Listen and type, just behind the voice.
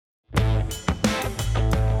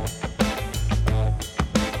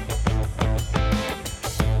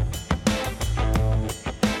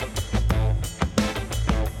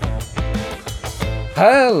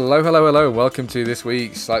Hello, hello, hello. Welcome to this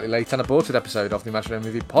week's slightly late and aborted episode of the Imaginary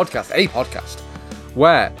Movie Podcast, a podcast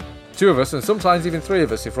where two of us, and sometimes even three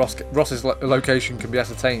of us, if Ross's location can be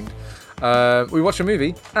ascertained, we watch a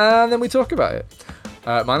movie and then we talk about it.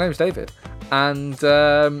 My name's David, and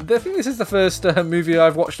I think this is the first movie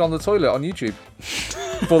I've watched on the toilet on YouTube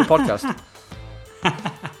for the podcast.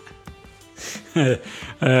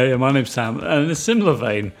 Yeah, my name's Sam, and in a similar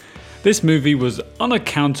vein, this movie was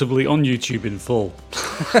unaccountably on YouTube in full.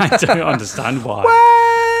 I don't understand why.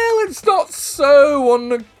 Well, it's not so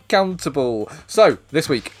unaccountable. So, this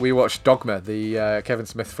week we watched Dogma, the Kevin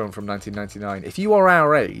Smith film from 1999. If you are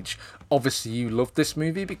our age, obviously you loved this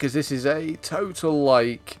movie because this is a total,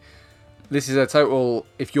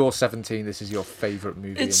 if you're 17, this is your favourite movie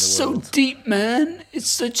in the world. It's so deep, man. It's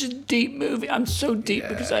such a deep movie. I'm so deep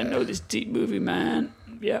because I know this deep movie, man.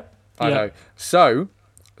 Yeah. I know. So,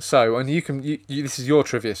 and you can. This is your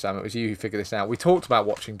trivia, Sam. It was you who figured this out. We talked about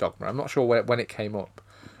watching Dogma. I'm not sure when it came up,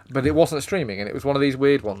 but it wasn't streaming, and it was one of these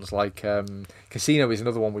weird ones. Like Casino is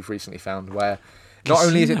another one we've recently found where not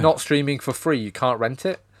only is it not streaming for free, you can't rent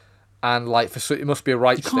it, and it must be a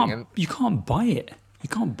rights thing. And you can't buy it. You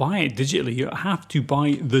can't buy it digitally. You have to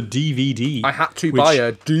buy the DVD. I had to buy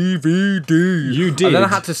a DVD. You did, and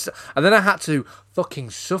then I had to fucking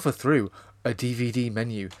suffer through a DVD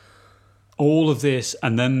menu. All of this,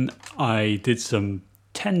 and then I did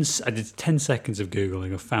 10 seconds of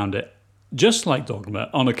Googling. I found it, just like Dogma,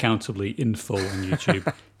 unaccountably in full on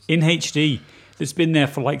YouTube, in HD. It's been there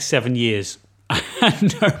for like 7 years,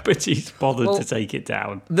 and nobody's bothered to take it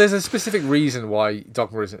down. There's a specific reason why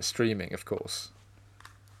Dogma isn't streaming, of course.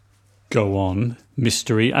 Go on.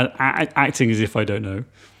 Mystery. Acting as if I don't know.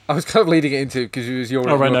 I was kind of leading it into, because it was your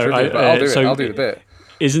trivia, but I'll do it. I'll do the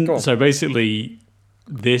bit. So basically,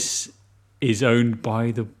 this is owned by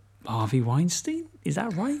the Harvey Weinstein? Is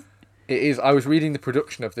that right? It is. I was reading the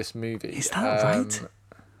production of this movie. Is that right?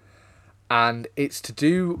 And it's to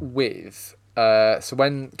do with... so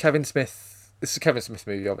when Kevin Smith... This is a Kevin Smith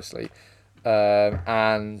movie, obviously.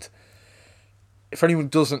 And if anyone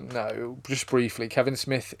doesn't know, just briefly, Kevin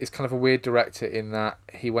Smith is kind of a weird director in that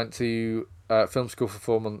he went to film school for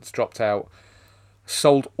 4 months, dropped out,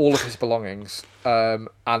 sold all of his belongings,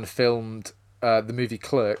 and filmed the movie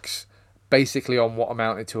Clerks, basically on what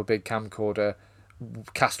amounted to a big camcorder,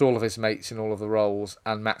 cast all of his mates in all of the roles,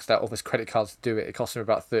 and maxed out all his credit cards to do it. It cost him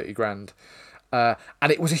about 30 grand. And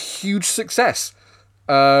it was a huge success,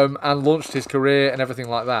 and launched his career and everything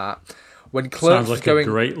like that. When Clerks sounds like a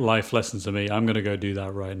great life lesson to me. I'm going to go do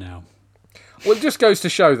that right now. Well, it just goes to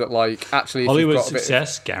show that, actually, Hollywood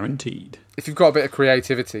success guaranteed. If you've got a bit of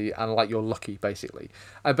creativity and you're lucky, basically.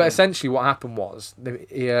 But essentially, what happened was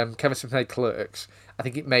Kevin Smith made Clerks. I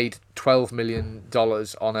think it made $12 million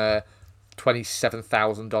on a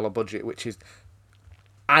 $27,000 budget, which is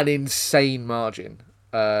an insane margin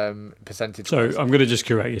percentage. So I'm going to just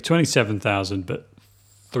correct you: 27,000, but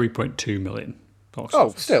 3.2 million.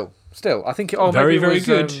 Still, I think very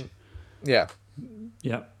good. Yeah.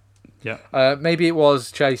 Maybe it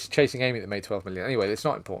was Chasing Amy that made 12 million. Anyway, it's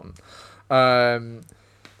not important. And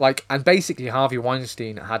basically Harvey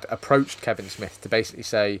Weinstein had approached Kevin Smith to basically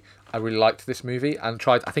say, I really liked this movie, and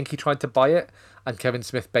I think he tried to buy it, and Kevin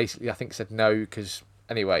Smith basically, I think, said no, because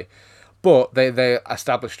anyway. But they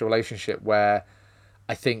established a relationship where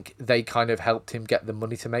I think they kind of helped him get the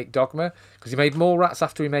money to make Dogma, because he made Mallrats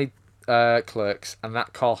after he made Clerks, and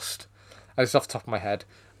that cost, it's off the top of my head,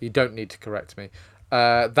 you don't need to correct me,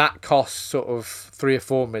 that cost sort of 3 or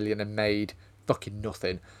 4 million and made fucking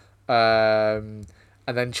nothing. And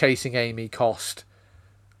then Chasing Amy cost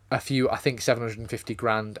a few, I think 750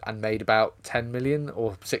 grand, and made about 10 million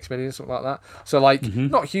or 6 million, something like that. So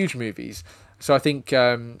not huge movies. So I think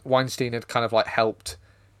Weinstein had kind of helped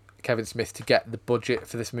Kevin Smith to get the budget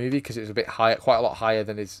for this movie, because it was a bit higher, quite a lot higher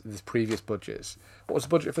than his previous budgets. What was the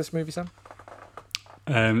budget for this movie, Sam?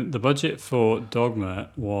 The budget for Dogma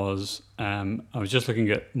was, I was just looking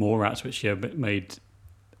at Mallrats, which made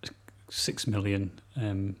 6 million.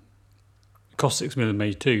 Cost 6 million,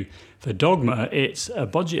 made 2. For Dogma, it's a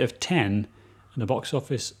budget of 10 and a box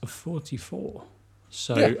office of 44.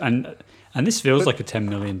 So and this feels like a 10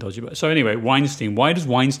 million budget. So anyway, Weinstein. Why does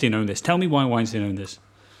Weinstein own this? Tell me why Weinstein owned this.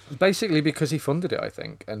 Basically because he funded it, I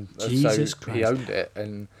think, and Jesus so Christ. He owned it,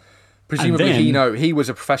 and presumably he was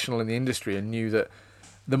a professional in the industry and knew that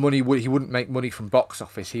the money he wouldn't make money from box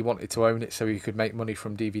office. He wanted to own it so he could make money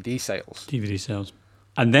from DVD sales.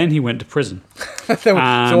 And then he went to prison. So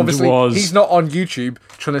obviously he's not on YouTube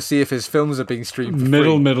trying to see if his films are being streamed for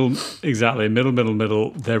free. Middle.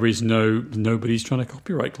 There is nobody's trying to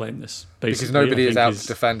copyright claim this. Because nobody is out to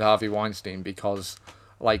defend Harvey Weinstein, because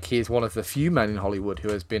like he is one of the few men in Hollywood who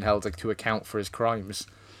has been held to account for his crimes.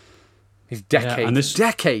 His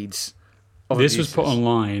decades. This was put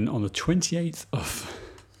online on the 28th of.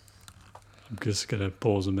 I'm just going to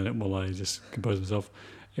pause a minute while I just compose myself.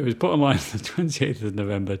 It was put online on the 28th of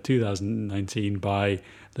November 2019 by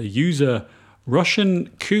the user Russian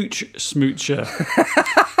Cooch Smoocher.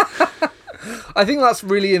 I think that's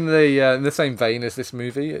really in the same vein as this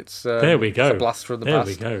movie. It's there we go. It's a blast from the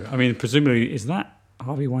past. There we go. I mean, presumably, is that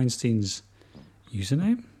Harvey Weinstein's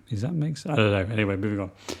username? Does that make sense? I don't know. Anyway, moving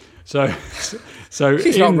on. So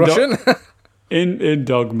he's not Russian. In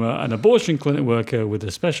Dogma, an abortion clinic worker with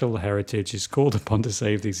a special heritage is called upon to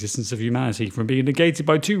save the existence of humanity from being negated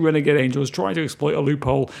by two renegade angels trying to exploit a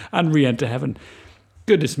loophole and re-enter heaven.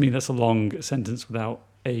 Goodness me, that's a long sentence without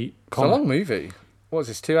a comma. It's a long movie. What is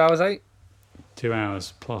this? 2 hours 8? 2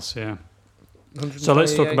 hours plus, yeah. So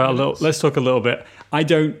let's talk about Let's talk a little bit. I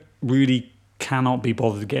cannot be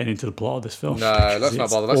bothered getting into the plot of this film. No, let's not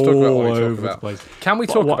bother. Let's talk about what we talk about. Can we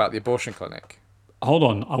talk about the abortion clinic? Hold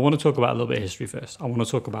on, I want to talk about a little bit of history first. I want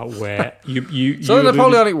to talk about where you So the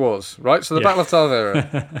Napoleonic Wars, right? So the Battle of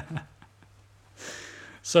Talavera.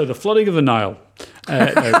 So the flooding of the Nile. No.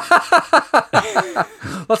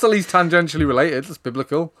 That's at least tangentially related. It's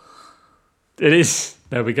biblical. It is.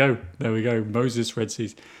 There we go. Moses, Red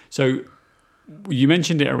Seas. So you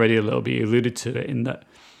mentioned it already a little bit. You alluded to it in that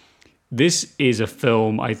this is a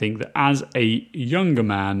film, I think, that as a younger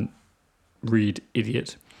man, read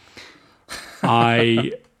idiot. Not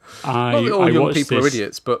that all young people are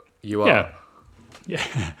idiots, but you are.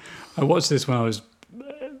 Yeah. I watched this when I was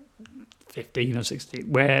 15 or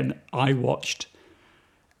 16, when I watched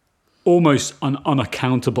almost an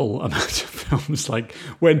unaccountable amount of films. Like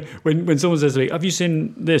when someone says to me, "Have you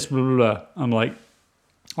seen this?" Blah, blah, blah. I'm like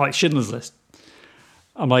Schindler's List.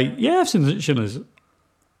 I'm like, yeah, I've seen Schindler's.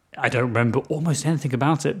 I don't remember almost anything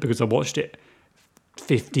about it because I watched it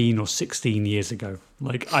 15 or 16 years ago.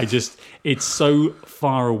 Like it's so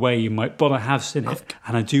far away, but I have seen it,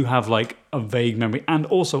 and I do have like a vague memory. And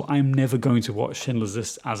also, I'm never going to watch Schindler's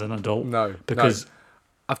List as an adult. No, because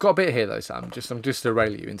I've got a bit here though, Sam. I'm just to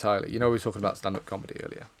rail you entirely. You know, we were talking about stand-up comedy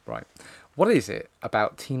earlier, right? What is it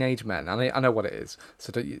about teenage men? I know what it is,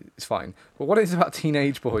 so it's fine. But what is it about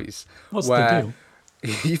teenage boys? What's the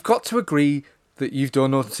deal? You've got to agree that you've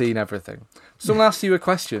done or seen everything. Someone asks you a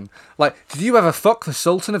question, like, did you ever fuck the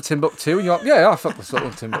Sultan of Timbuktu? And you're like, yeah, I fucked the Sultan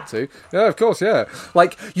of Timbuktu. Yeah, of course, yeah.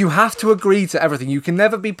 Like, you have to agree to everything. You can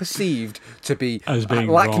never be perceived to be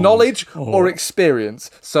lack knowledge or experience.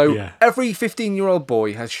 So every 15-year-old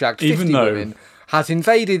boy has shagged 50 women, has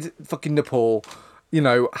invaded fucking Nepal,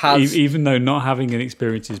 has... Even though not having an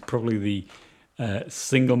experience is probably the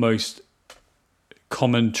single most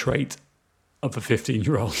common trait of a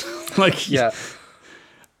 15-year-old.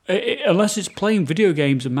 Unless it's playing video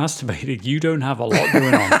games and masturbating, you don't have a lot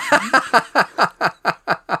going on.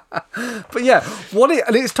 But yeah,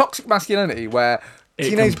 and it's toxic masculinity where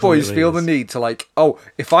teenage boys feel the need to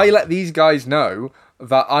if I let these guys know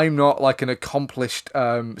that I'm not like an accomplished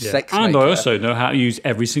sex maker. And I also know how to use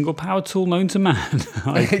every single power tool known to man.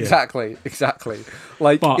 Exactly.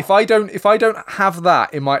 Like, but if I don't have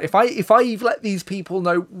that in my, if I let these people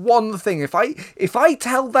know one thing, if I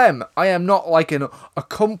tell them I am not like an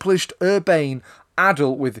accomplished urbane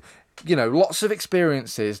adult with lots of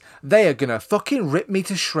experiences, they are gonna fucking rip me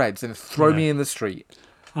to shreds and throw me in the street.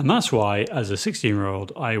 And that's why, as a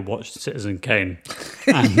 16-year-old, I watched Citizen Kane.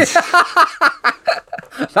 And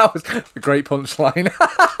that was a great punchline.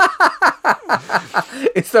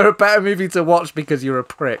 Is there a better movie to watch because you're a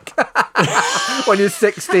prick when you're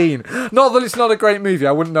 16? Not that it's not a great movie.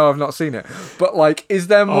 I wouldn't know. I've not seen it. But is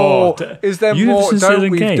there more? Is there more?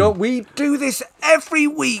 Don't we do this every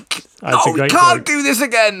week? We can't do this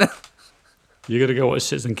again. You're gonna go watch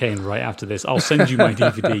Citizen Kane right after this. I'll send you my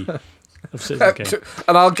DVD. Of Citizen Kane.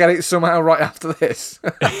 And I'll get it somehow right after this.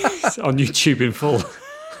 On YouTube in full.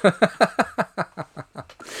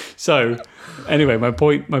 So, anyway, my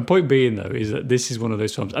point being though is that this is one of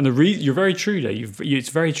those films, and you're very true there. It's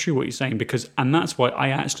very true what you're saying and that's why I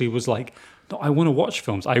actually was like, no, I want to watch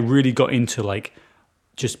films. I really got into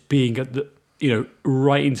just being at the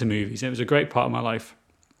right into movies. And it was a great part of my life,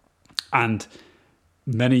 and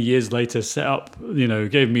many years later set up,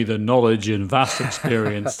 gave me the knowledge and vast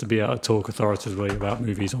experience to be able to talk authoritatively about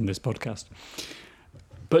movies on this podcast.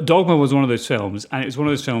 But Dogma was one of those films, and it was one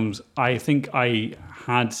of those films, I think I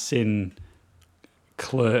had seen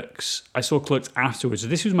Clerks. I saw Clerks afterwards. So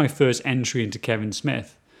this was my first entry into Kevin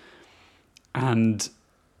Smith. And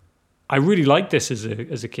I really liked this as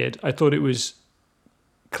a kid. I thought it was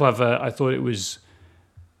clever. I thought it was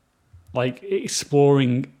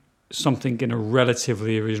exploring something in a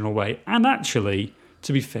relatively original way. And actually,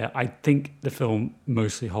 to be fair, I think the film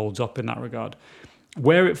mostly holds up in that regard.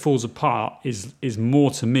 Where it falls apart is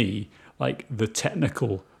more to me like the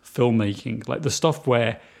technical filmmaking, like the stuff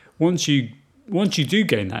where once you do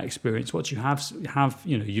gain that experience, once you have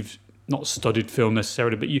you've not studied film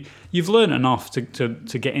necessarily, but you've learned enough to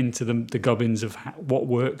get into the gubbins of what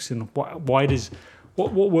works and what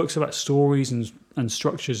works about stories and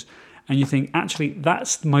structures. And you think, actually,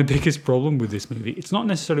 that's my biggest problem with this movie. It's not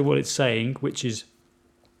necessarily what it's saying, which is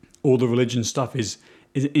all the religion stuff is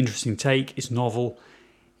an interesting take. It's novel.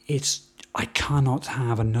 I cannot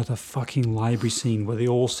have another fucking library scene where they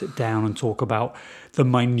all sit down and talk about the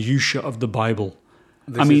minutiae of the Bible.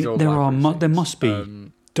 There must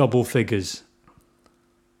be double figures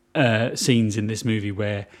scenes in this movie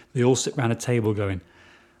where they all sit around a table going,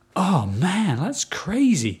 "Oh man, that's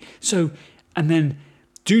crazy." So, and then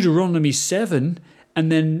Deuteronomy 7,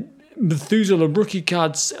 and then Methuselah rookie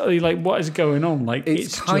cards. Like, what is going on? Like,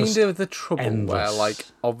 it's kind of the trouble endless. Where, like,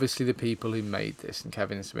 obviously the people who made this and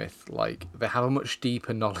Kevin Smith, like, they have a much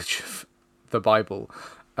deeper knowledge of the Bible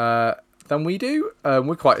than we do.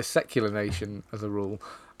 We're quite a secular nation as a rule,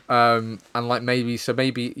 and like maybe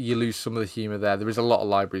you lose some of the humour there. There is a lot of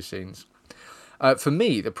library scenes. For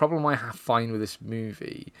me, the problem I find with this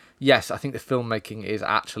movie, yes, I think the filmmaking is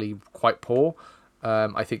actually quite poor.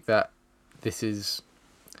 I think that this is,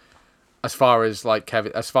 as far as like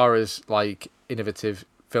innovative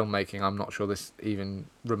filmmaking, I'm not sure this even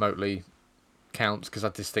remotely counts, because I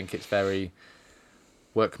just think it's very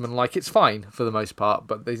workmanlike. It's fine for the most part,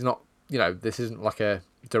 but there's not, this isn't like a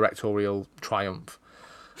directorial triumph.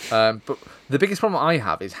 But the biggest problem I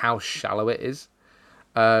have is how shallow it is.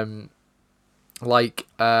 The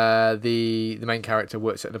main character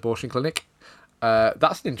works at an abortion clinic.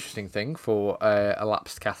 That's an interesting thing for a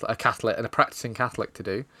lapsed Catholic and a practicing Catholic to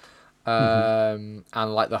do. And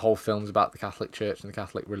like the whole film's about the Catholic Church and the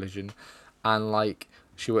Catholic religion, and like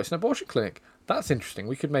she works in an abortion clinic. That's interesting.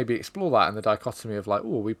 We could maybe explore that in the dichotomy of like,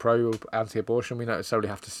 we pro anti-abortion. We don't necessarily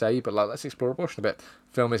have to say, but like, let's explore abortion a bit.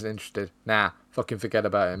 Film isn't interested. Nah, fucking forget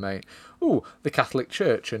about it, mate. The Catholic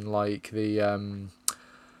Church and like the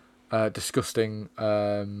disgusting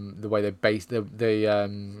the way they based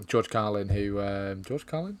the George Carlin, George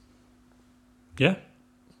Carlin.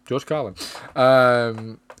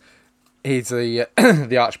 He's the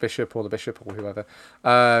the Archbishop or the Bishop or whoever.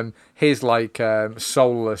 His like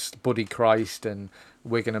soulless Buddy Christ, and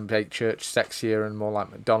we're going to make church sexier and more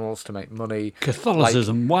like McDonald's to make money.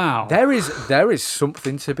 Catholicism, wow. There is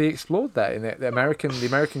something to be explored there in the American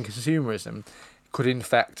consumerism could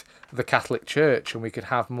infect the Catholic Church, and we could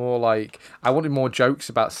have more like, I wanted more jokes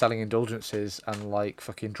about selling indulgences and like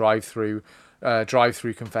fucking drive-through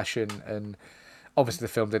confession, and obviously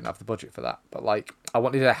the film didn't have the budget for that, but like I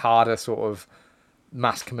wanted a harder sort of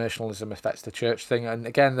mass commercialism affects the church thing, and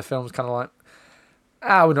again the film's kind of like,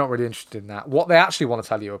 we're not really interested in that. What they actually want to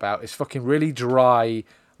tell you about is fucking really dry,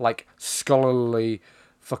 like scholarly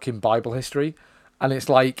fucking Bible history, and it's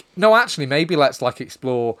like, no, actually maybe let's like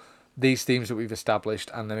explore these themes that we've established,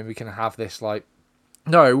 and then we can have this like,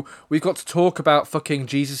 no, we've got to talk about fucking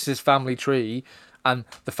Jesus's family tree and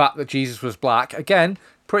the fact that Jesus was black. Again,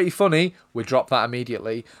 pretty funny. We drop that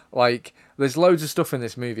immediately. Like, there's loads of stuff in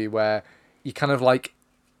this movie where you kind of like,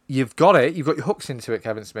 you've got your hooks into it,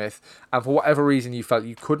 Kevin Smith, and for whatever reason you felt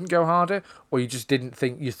you couldn't go harder, or you just didn't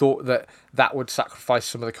think, you thought that would sacrifice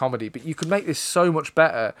some of the comedy. But you could make this so much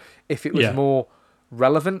better if it was more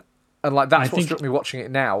relevant. And like that's what struck me watching it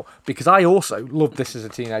now, because I also loved this as a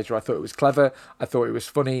teenager. I thought it was clever. I thought it was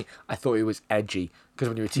funny. I thought it was edgy. Because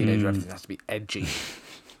when you're a teenager, everything has to be edgy.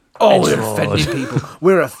 We're offending people.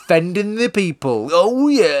 We're offending the people. Oh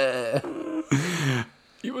yeah.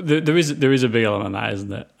 There is a big element of that, isn't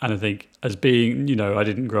there? And I think as being, I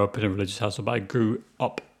didn't grow up in a religious household,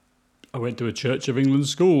 but I went to a Church of England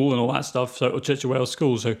school and all that stuff, or Church of Wales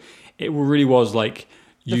school. So it really was like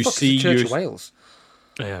the fuck is the Church of Wales.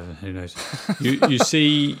 Yeah, who knows? You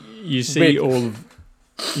see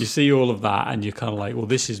all of that, and you're kind of like, well,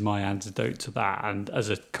 this is my antidote to that. And as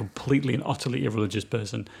a completely and utterly irreligious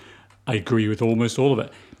person, I agree with almost all of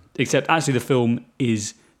it. Except actually, the film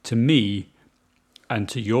is, to me, and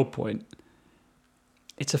to your point,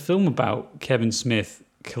 it's a film about Kevin Smith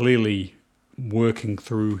clearly working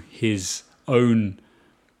through his own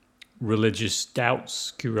religious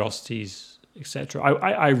doubts, curiosities, etc.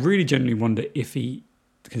 I really genuinely wonder if he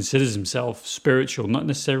considers himself spiritual, not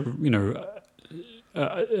necessarily,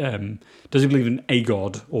 does he believe in a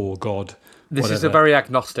god or God? This is a very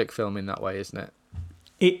agnostic film in that way, isn't it?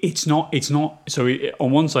 It's not. So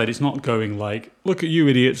on one side, it's not going like, "Look at you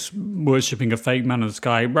idiots worshipping a fake man in the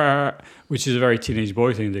sky," which is a very teenage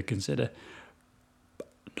boy thing to consider.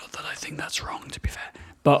 Not that I think that's wrong, to be fair.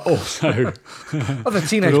 But also, are the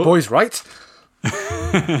teenage boys right?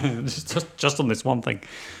 just on this one thing.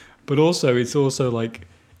 But also, it's also like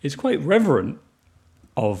it's quite reverent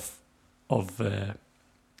of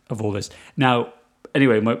all this. Now,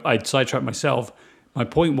 anyway, I sidetracked myself. My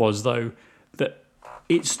point was though that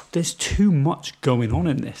there's too much going on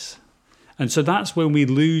in this, and so that's when we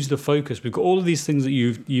lose the focus. We've got all of these things that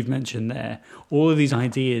you've mentioned there, all of these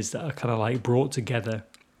ideas that are kind of like brought together,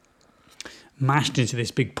 mashed into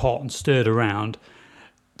this big pot and stirred around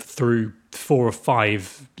through 4 or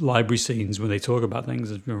 5 library scenes when they talk about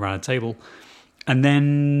things around a table. And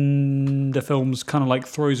then the film's kind of like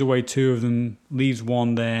throws away 2 of them, leaves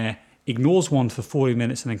one there, ignores one for 40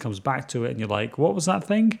 minutes and then comes back to it. And you're like, what was that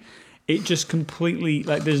thing? It just completely,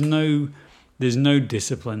 like, there's no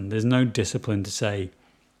discipline. There's no discipline to say,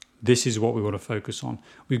 this is what we want to focus on.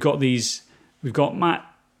 We've got Matt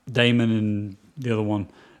Damon and the other one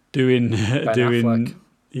doing Affleck.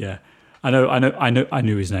 Yeah. I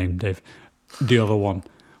knew his name, Dave. The other one.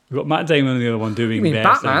 We've got Matt Damon and the other one doing You mean their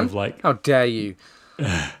Batman? thing of like, how dare you?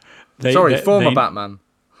 Sorry, former Batman.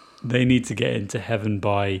 They need to get into heaven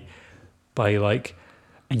by like,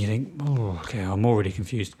 and you think, oh, okay, I'm already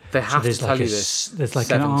confused. They have to tell you this. There's like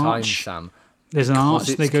 7 an arch. times, Sam. There's an arch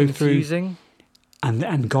they go confusing. through,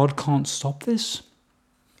 and God can't stop this,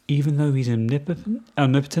 even though He's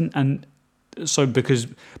omnipotent, and so because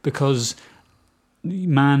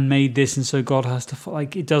man made this, and so God has to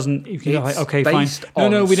like it doesn't. Like, okay, fine.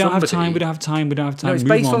 No, we don't have time. We don't have time. No, it's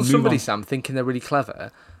based on somebody, Sam, thinking they're really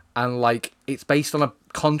clever, and like it's based on a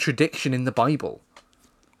contradiction in the Bible.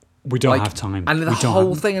 We don't have time. And the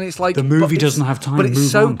whole thing, and it's like... The movie doesn't have time. But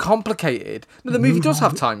it's so complicated. No, the movie does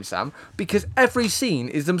have time, Sam, because every scene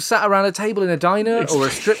is them sat around a table in a diner, or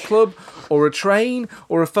a strip club, or a train,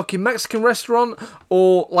 or a fucking Mexican restaurant,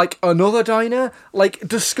 or like another diner, like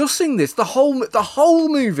discussing this. The whole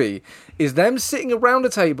movie is them sitting around a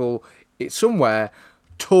table somewhere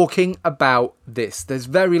talking about this. There's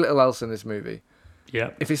very little else in this movie.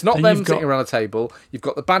 Yeah. If it's not them sitting around a table, you've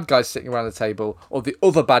got the bad guys sitting around the table, or the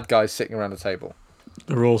other bad guys sitting around the table.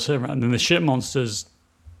 They're all sitting around, and then the shit monsters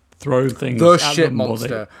throw things. The shit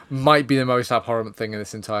monster might be the most abhorrent thing in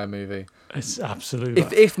this entire movie. It's absolutely.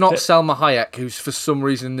 If not Selma Hayek, who's for some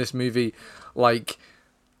reason in this movie, like,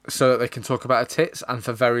 so that they can talk about her tits, and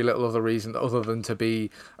for very little other reason other than to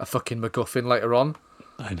be a fucking MacGuffin later on.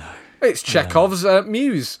 I know. It's Chekhov's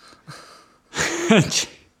muse.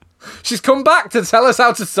 She's come back to tell us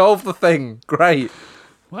how to solve the thing. Great.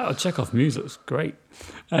 Wow, Chekhov muse looks great.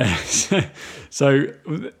 So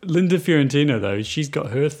Linda Fiorentino, though, she's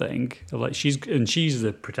got her thing of like she's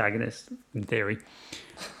the protagonist in theory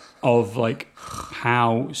of like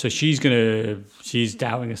how. So she's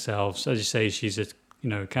doubting herself. So as you say, she's a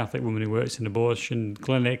Catholic woman who works in an abortion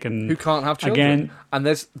clinic and who can't have children. Again, and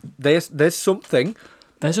there's something.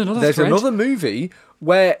 There's another movie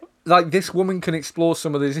where. Like, this woman can explore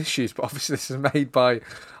some of these issues, but obviously this is made by...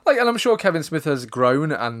 Like, and I'm sure Kevin Smith has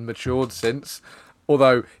grown and matured since,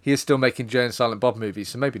 although he is still making Jay and Silent Bob movies,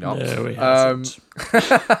 so maybe not. No, he hasn't.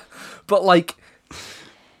 But, like,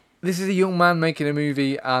 this is a young man making a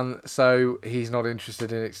movie, and so he's not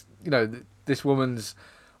interested in it. This woman's,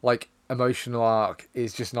 like, emotional arc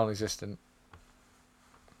is just non-existent.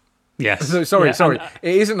 Yes. Sorry.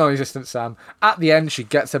 It isn't non-existent, Sam. At the end, she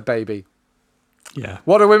gets a baby. Yeah.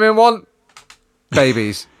 What do women want?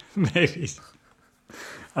 Babies. Babies.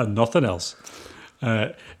 And nothing else.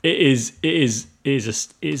 It is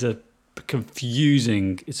a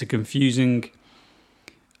confusing. It's a confusing.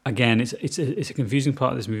 Again, it's a confusing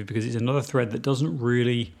part of this movie because it's another thread that doesn't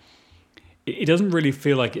really. It doesn't really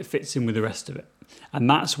feel like it fits in with the rest of it, and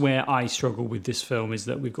that's where I struggle with this film. Is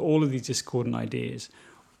that we've got all of these discordant ideas,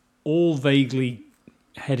 all vaguely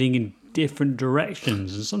heading in different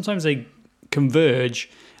directions, and sometimes they converge,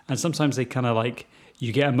 and sometimes they kind of like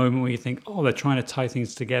you get a moment where you think, oh, they're trying to tie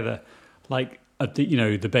things together, like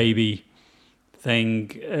the baby thing,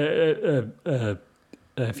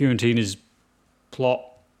 Fiorentina's plot,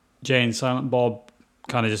 Jay and Silent Bob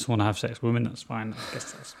kind of just want to have sex with women. That's fine. I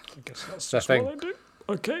guess that's just what they do.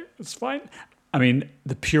 Okay, it's fine. I mean,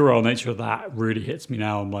 the puerile nature of that really hits me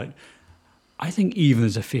now. I'm like, I think even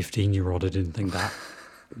as a 15-year-old, I didn't think that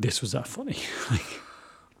this was that funny. Like,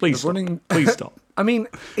 Please stop. I mean,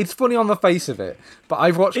 it's funny on the face of it, but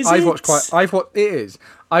I've watched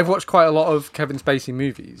quite a lot of Kevin Spacey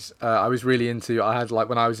movies. I was really into. I had like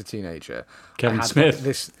when I was a teenager. Kevin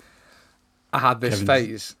Smith. I had this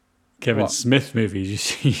phase. Kevin What? Smith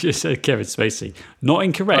movies. You just said Kevin Spacey. Not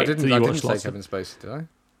incorrect. I didn't say Kevin Spacey, did I?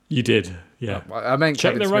 You did, yeah. Oh, I meant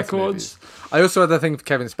Check Kevin the Smith records. movies. I also had a thing for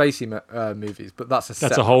Kevin Spacey movies, but that's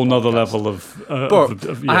a whole nother podcast. level of.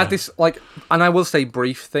 I had this and I will say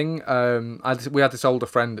brief thing. We had this older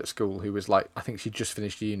friend at school who was like, I think she just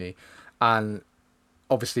finished uni, and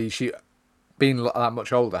obviously she, being that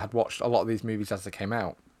much older, had watched a lot of these movies as they came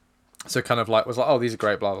out. So kind of like was like, oh, these are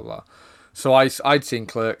great, blah blah blah. So I'd seen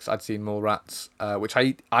Clerks, I'd seen Mallrats, which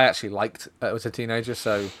I actually liked as a teenager.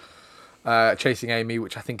 So Chasing Amy,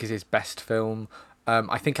 which I think is his best film.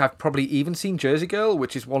 I think I've probably even seen Jersey Girl,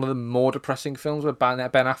 which is one of the more depressing films where Ben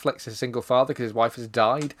Affleck's a single father because his wife has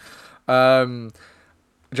died. Jane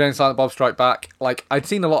and Silent Bob Strike Back. Like, I'd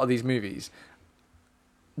seen a lot of these movies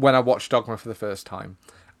when I watched Dogma for the first time.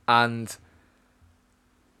 And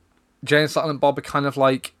Jane and Silent Bob are kind of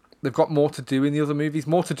like, they've got more to do in the other movies.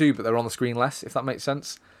 More to do, but they're on the screen less, if that makes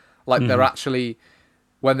sense. Like, they're actually...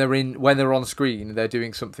 When they're on screen, they're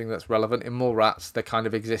doing something that's relevant. In Mallrats, they kind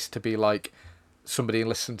of exist to be like somebody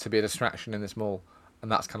listened to be a distraction in this mall,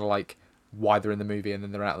 and that's kind of like why they're in the movie, and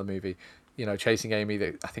then they're out of the movie. You know, Chasing Amy,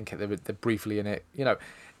 I think they're briefly in it. You know,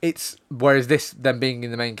 it's whereas this them being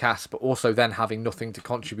in the main cast, but also then having nothing to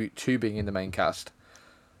contribute to being in the main cast.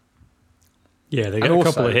 Yeah, they get a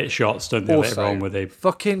couple of hit shots, don't they, later on, where they...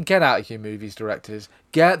 Fucking get out of your movies, directors.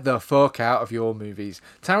 Get the fuck out of your movies.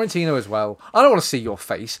 Tarantino as well. I don't want to see your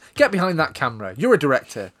face. Get behind that camera. You're a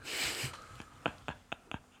director.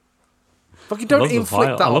 Fucking don't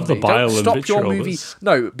inflict that on me. Don't stop your movie.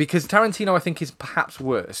 No, because Tarantino, I think, is perhaps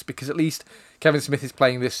worse, because at least Kevin Smith is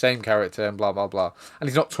playing this same character and blah, blah, blah, and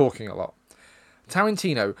he's not talking a lot.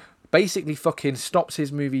 Tarantino basically fucking stops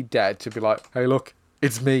his movie dead to be like, hey, look,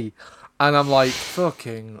 it's me. And I'm like,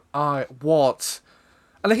 what?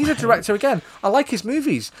 And he's a director again. I like his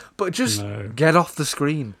movies, but just get off the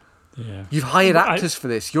screen. Yeah. You've hired actors for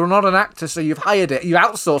this. You're not an actor, so you've hired it. You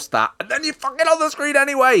outsourced that, and then you're fucking on the screen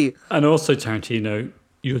anyway. And also, Tarantino,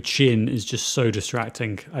 your chin is just so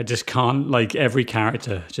distracting. I just can't, like, every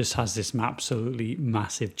character just has this absolutely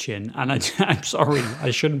massive chin. And I'm sorry,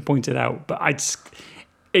 I shouldn't point it out, but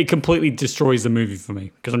it completely destroys the movie for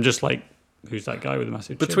me, because I'm just like, who's that guy with the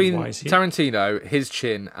massive chin? Between Tarantino, his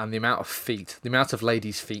chin, and the amount of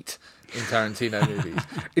ladies' feet in Tarantino movies,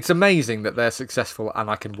 it's amazing that they're successful and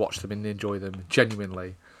I can watch them and enjoy them,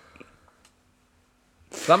 genuinely.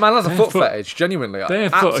 That man has a foot fetish, genuinely.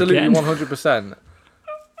 Absolutely, 100%.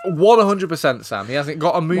 100%, Sam. He hasn't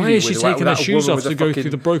got a movie. Why is she taking her shoes off to go through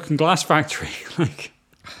the broken glass factory?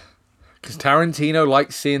 Because Tarantino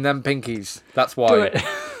likes seeing them pinkies. That's why.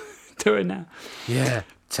 Do it now. Yeah.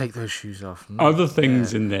 Take those shoes off. Other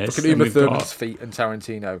things in this. Look at Uma Thurman's feet and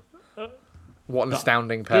Tarantino. What an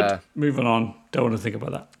astounding pair. Good. Moving on. Don't want to think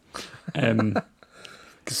about that.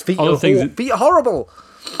 Because feet are horrible.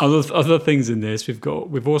 Other things in this.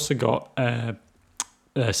 We've also got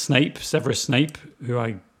Snape, Severus Snape,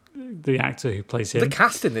 the actor who plays him. The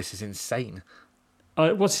cast in this is insane.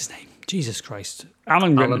 What's his name? Jesus Christ.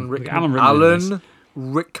 Alan Rickman. Alan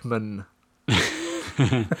Rickman. Is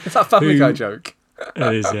that a Family Guy joke?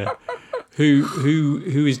 It is, yeah.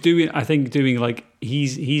 Who is doing like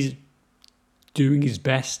he's doing his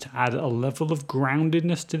best to add a level of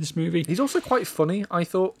groundedness to this movie. He's also quite funny, I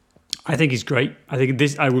thought. I think he's great.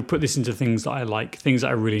 I would put this into things that I like, things that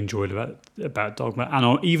I really enjoyed about Dogma.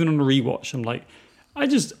 And even on a rewatch, I'm like,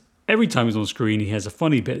 every time he's on screen, he has a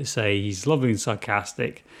funny bit to say. He's lovely and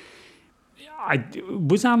sarcastic.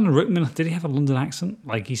 Was Alan Rickman? Did he have a London accent?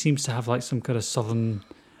 Like, he seems to have like some kind of southern.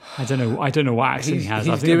 I don't know what accent he has.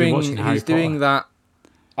 He's doing that.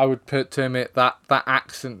 I would term it that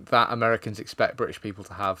accent that Americans expect British people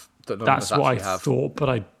to have. That's what I thought, but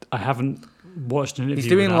I haven't watched an interview. He's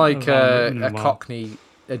doing like a Cockney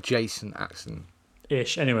adjacent accent.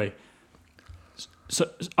 Ish. Anyway, so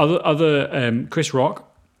other Chris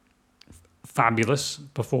Rock, fabulous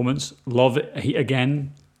performance. Love it. He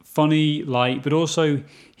again. Funny, light, but also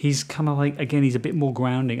he's kind of like, again, he's a bit more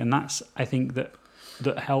grounding, and that's, I think, that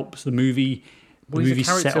helps the movie. The movie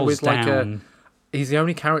settles down. He's the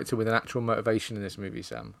only character with an actual motivation in this movie,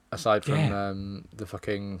 Sam, aside from the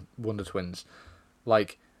fucking Wonder Twins.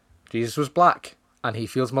 Like, Jesus was black, and he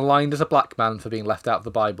feels maligned as a black man for being left out of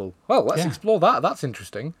the Bible. Well, let's explore that. That's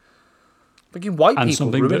interesting. Fucking white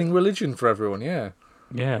people ruining religion for everyone, yeah.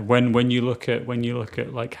 Yeah, when you look at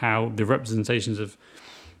like how the representations of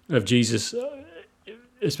Jesus,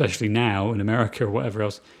 especially now in America or whatever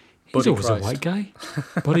else, he's always a white guy.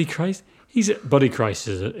 Buddy Christ. Buddy Christ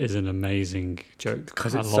is an amazing joke.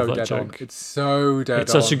 Because it's so dead on. It's so dead on.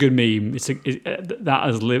 It's such a good meme. That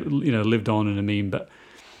has lived on in a meme. But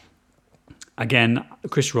Again,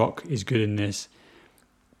 Chris Rock is good in this.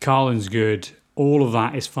 Carlin's good. All of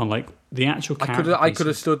that is fun. Like the actual character. I could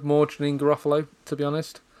have stood more Janine Garofalo, to be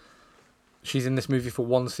honest. She's in this movie for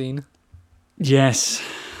one scene. Yes.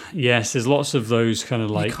 There's lots of those kind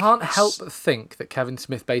of like. You can't help but think that Kevin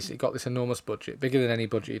Smith basically got this enormous budget, bigger than any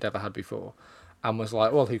budget he'd ever had before, and was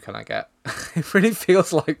like, "Well, who can I get?" It really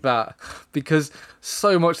feels like that because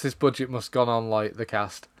so much of this budget must have gone on like the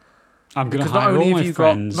cast. I'm going to hire all my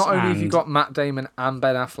friends. Not only have you got Matt Damon and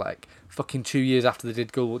Ben Affleck, fucking 2 years after they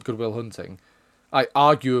did Good Will Hunting,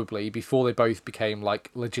 arguably before they both became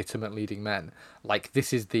like legitimate leading men. Like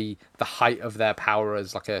this is the height of their power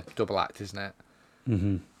as like a double act, isn't it?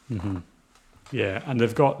 Mm-hmm. Mm-hmm. Yeah, and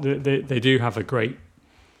they've got they do have a great.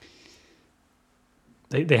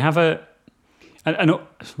 They have a, and what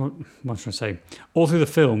am I trying to say? All through the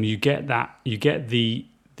film, you get the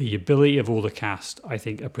ability of all the cast. I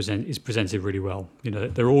think is presented really well. You know,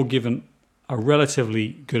 they're all given a relatively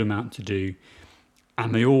good amount to do,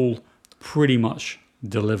 and they all pretty much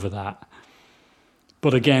deliver that.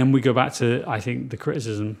 But again, we go back to I think the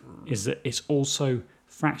criticism is that it's also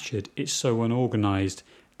fractured. It's so unorganized.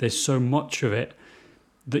 There's so much of it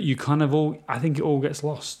that you kind of I think it all gets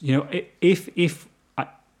lost. You know, if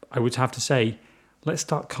I would have to say, let's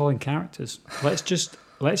start culling characters. Let's just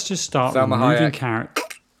start removing characters.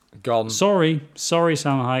 Gone. Sorry, Salma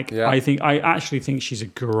Hayek. Yeah. I actually think she's a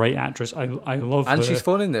great actress. I love her. And she's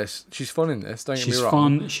fun in this. Don't get me wrong. She's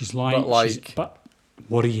fun. She's light. But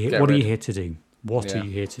what are you here to do? What are you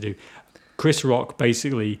here to do? Chris Rock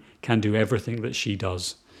basically can do everything that she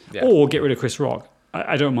does. Yeah. Or get rid of Chris Rock.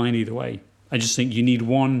 I don't mind either way. I just think you need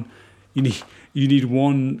one. You need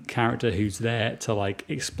one character who's there to like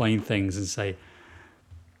explain things and say,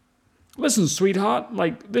 "Listen, sweetheart,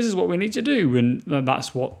 like this is what we need to do," and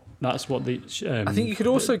that's what the. I think you could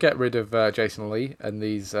also get rid of Jason Lee and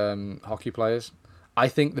these hockey players. I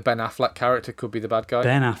think the Ben Affleck character could be the bad guy.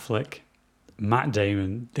 Ben Affleck, Matt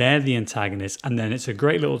Damon, they're the antagonists, and then it's a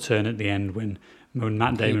great little turn at the end when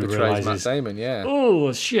Matt Damon realizes, Matt Damon, yeah.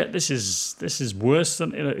 Oh shit! This is worse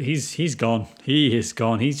than he's gone. He is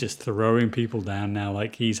gone. He's just throwing people down now.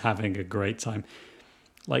 Like he's having a great time.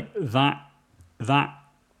 Like that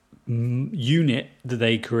unit that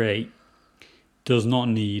they create does not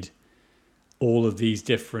need all of these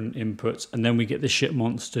different inputs, and then we get the shit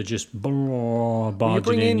monster just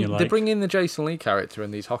barging in. They bring in the Jason Lee character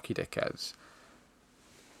and these hockey dickheads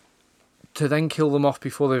to then kill them off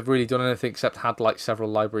before they've really done anything except had like several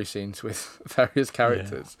library scenes with various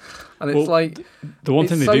characters. Yeah. And it's like the one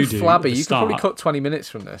thing they do flabby. You could probably cut 20 minutes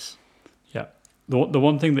from this. Yeah, the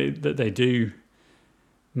one thing that they do,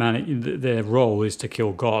 man, their role is to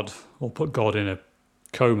kill God or put God in a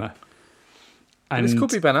coma. And this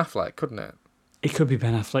could be Ben Affleck, couldn't it? It could be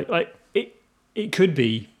Ben Affleck. Like it could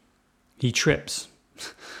be he trips,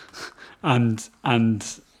 and Ben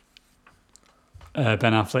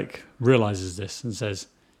Affleck realizes this and says,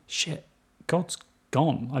 "Shit, God's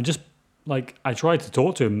gone." I tried to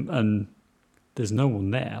talk to him and there's no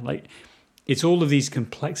one there. Like it's all of these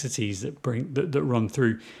complexities that run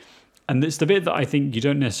through, and it's the bit that I think you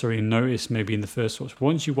don't necessarily notice maybe in the first watch.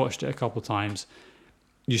 Once you watched it a couple of times,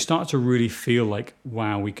 you start to really feel like,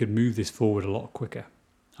 wow, we could move this forward a lot quicker,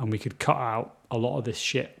 and we could cut out a lot of this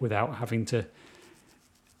shit without having to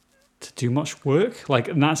do much work. Like,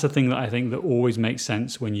 and that's the thing that I think that always makes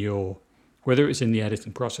sense when you're, whether it's in the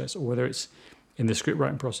editing process or whether it's in the script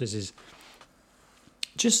writing process, is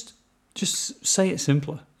just say it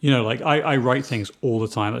simpler. You know, like I write things all the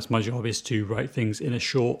time. That's my job, is to write things in a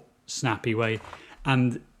short, snappy way.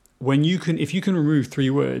 And if you can remove 3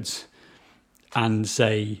 words and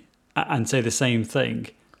say the same thing,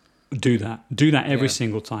 do that every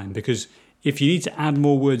single time, because if you need to add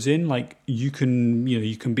more words in, like you can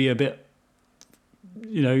be a bit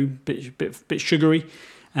sugary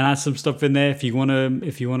and add some stuff in there if you want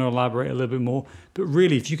to elaborate a little bit more. But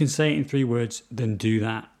really, if you can say it in 3 words, then do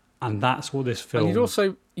that. And that's what this film.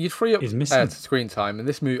 And you'd free up screen time. And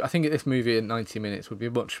this movie, I think this movie in 90 minutes would be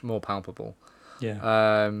much more palpable.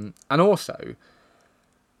 Yeah. And also,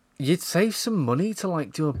 you'd save some money to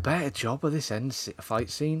like do a better job of this end fight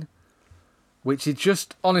scene, which it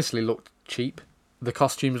just honestly looked cheap. The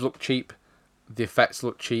costumes look cheap. The effects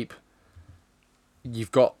look cheap.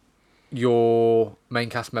 You've got your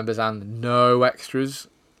main cast members and no extras.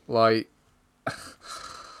 Like,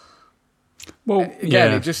 well,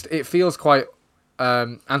 again, it feels quite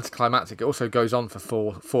anticlimactic. It also goes on for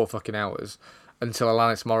four fucking hours until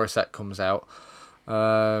Alanis Morissette comes out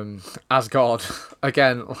as God.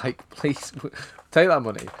 Again, like, please take that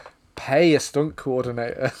money, pay a stunt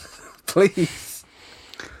coordinator, please.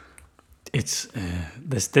 it's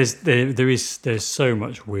there's so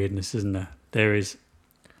much weirdness, isn't there? There is.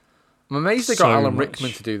 I'm amazed they got Alan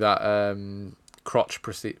Rickman to do that crotch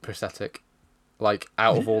prosthetic. Like,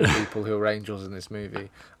 out of all the people who are angels in this movie,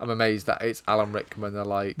 I'm amazed that it's Alan Rickman. They're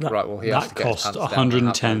like, right, well, he has to get his pants down.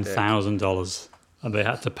 That cost $110,000, and they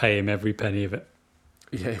had to pay him every penny of it.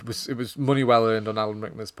 Yeah, it was money well earned on Alan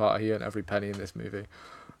Rickman's part. He earned every penny in this movie.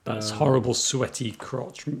 That's horrible, sweaty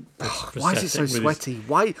crotch. Why is it so sweaty?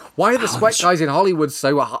 Why are the sweat guys in Hollywood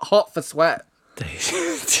so hot for sweat?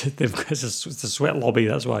 It's a sweat lobby.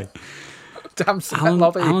 That's why. Damn sweat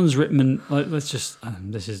lobby. Alan Rickman. Let's just.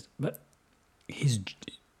 This is. But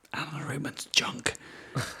Alan Rickman's junk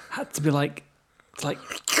had to be like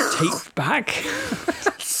taped back.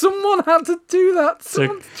 Someone had to do that.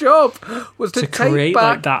 Someone's job was to tape back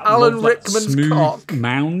like that, Alan Rickman's smooth cock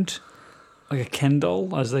mound, like a Ken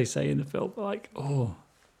doll, as they say in the film. Like,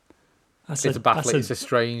 it's a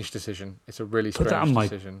strange decision. It's a really strange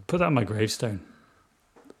decision. Put that on my gravestone.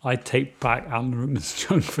 I taped back Alan Rickman's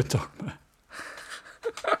junk for Dogma.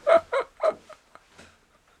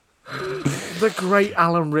 The great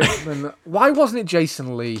Alan Rickman. Why wasn't it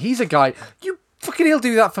Jason Lee? He's a guy. He'll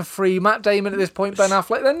do that for free. Matt Damon at this point, Ben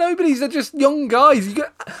Affleck. They're nobodies. They're just young guys. You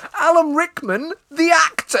got Alan Rickman, the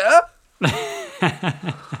actor.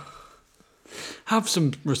 Have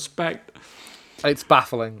some respect. It's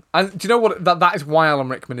baffling. And do you know what? That is why Alan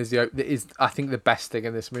Rickman is I think the best thing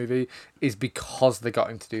in this movie is because they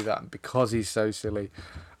got him to do that and because he's so silly.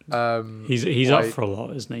 He's up for a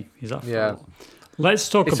lot, isn't he? He's up for a lot. Let's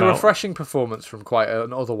talk about... It's a refreshing performance from quite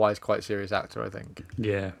an otherwise quite serious actor, I think.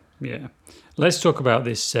 Yeah. Let's talk about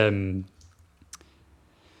this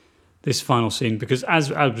this final scene, because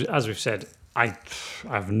as we've said, I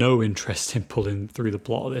have no interest in pulling through the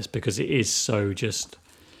plot of this because it is so just...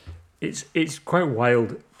 It's quite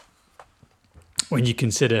wild when you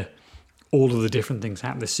consider all of the different things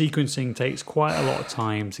happen. The sequencing takes quite a lot of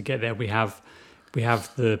time to get there. We have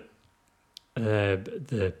the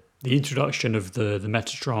introduction of the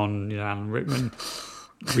Metatron, Alan Rickman.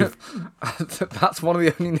 That's one of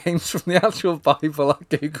the only names from the actual Bible. I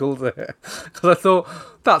googled it because I thought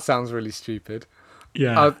that sounds really stupid.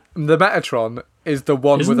 Yeah, the Metatron is the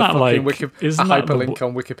one with a fucking hyperlink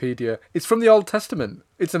on Wikipedia. It's from the Old Testament.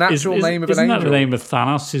 It's an actual name of an angel. Isn't that the name of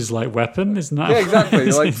Thanos' weapon? Isn't that? Yeah,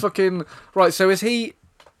 exactly. Like fucking right. So is he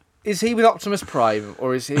with Optimus Prime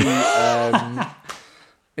or is he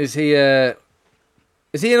is he an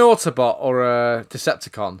Autobot or a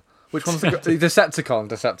Decepticon? Which one's the Decepticon?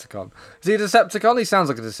 Decepticon. Is he a Decepticon? He sounds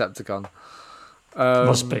like a Decepticon.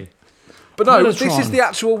 Must be. But no, Metatron. This is the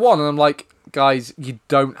actual one, and I'm like, guys, you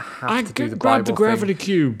don't have to do the Bible grab the gravity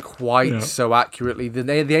cube quite so accurately.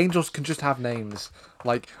 The angels can just have names.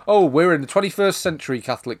 Like, oh, we're in the 21st century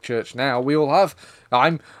Catholic Church now. We all have.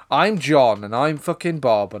 I'm John, and I'm fucking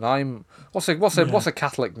Bob, and I'm what's a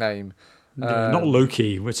Catholic name? Not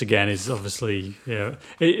Loki, which again is obviously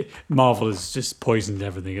Marvel has just poisoned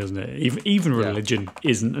everything, hasn't it? Even religion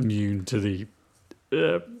isn't immune to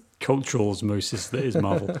the cultural osmosis that is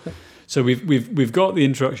Marvel. So we've got the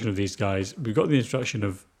introduction of these guys. We've got the introduction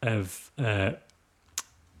of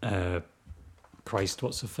Christ.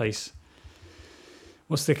 What's her face?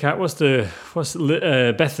 What's the cat? What's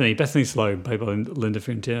Bethany? Bethany Sloan, played by Linda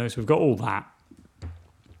Fiorentino. So we've got all that.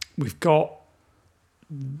 We've got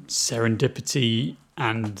Serendipity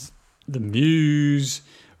and the Muse.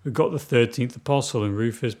 We've got the 13th Apostle and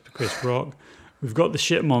Rufus, Chris Rock. We've got the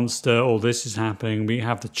shit monster. All this is happening. We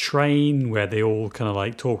have the train where they all kind of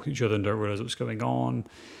like talk to each other and don't realize what's going on.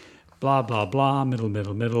 Blah, blah, blah. Middle.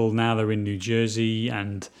 Now they're in New Jersey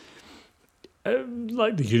and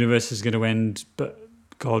like the universe is going to end, but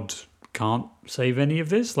God can't save any of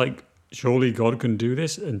this. Like, surely God can do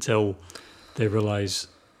this until they realize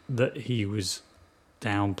that he was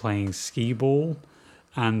down playing skee ball.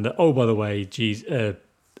 And, oh, by the way,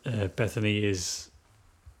 Bethany is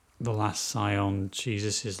the last scion.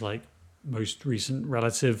 Jesus' like most recent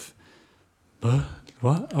relative.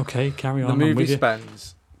 What? Okay, carry on. The movie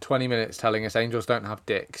spends 20 minutes telling us angels don't have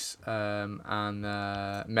dicks, and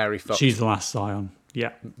Mary fucked. She's the last scion.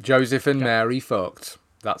 Yeah. Joseph and Mary fucked.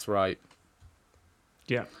 That's right.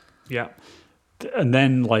 Yeah. And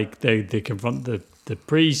then like they confront the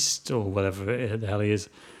priest or whatever the hell he is,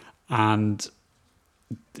 and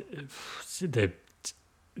they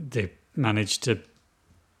manage to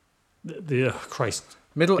Christ.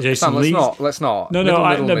 Jason Lee. Let's not.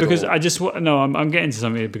 No, because I just I'm getting to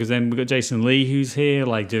something here because then we've got Jason Lee who's here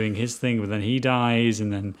like doing his thing, but then he dies,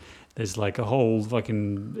 and then there's like a whole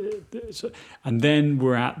fucking, and then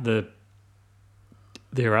they're at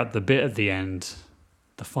the bit at the end,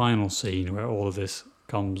 the final scene where all of this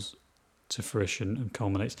comes to fruition and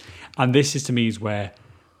culminates. And this is to me is where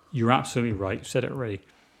you're absolutely right. You said it already.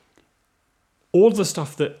 All the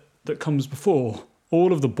stuff that comes before,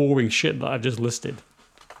 all of the boring shit that I've just listed,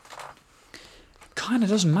 kind of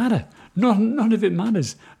doesn't matter. None of it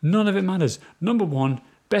matters. None of it matters. Number one,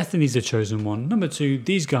 Bethany's the chosen one. Number two,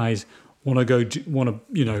 these guys want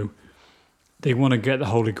to they want to get the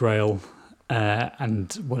Holy Grail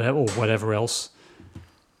and whatever else.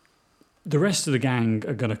 The rest of the gang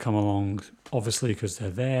are going to come along, obviously, because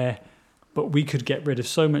they're there. But we could get rid of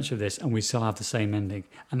so much of this and we still have the same ending.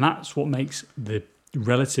 And that's what makes the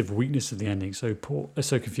relative weakness of the ending so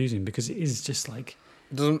confusing, because it is just like...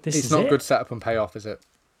 It's not good setup and payoff, is it?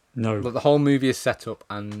 No. But the whole movie is set up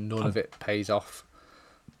and none of it pays off.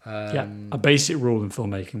 A basic rule in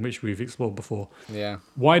filmmaking, which we've explored before. Yeah.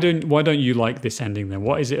 Why don't you like this ending then?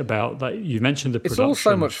 What is it about that you mentioned the production? It's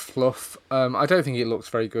all so much fluff. I don't think it looks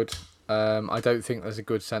very good. I don't think there's a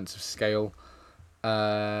good sense of scale.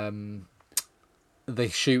 They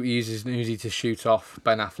uses an Uzi to shoot off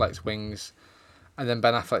Ben Affleck's wings, and then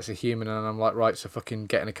Ben Affleck's a human, and I'm like, right, so fucking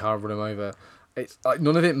get in a car and run him over. It's like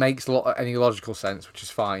none of it makes any logical sense, which is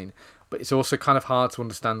fine, but it's also kind of hard to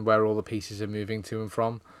understand where all the pieces are moving to and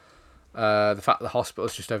from. The fact that the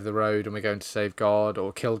hospital's just over the road and we're going to save God,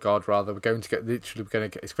 or kill God rather,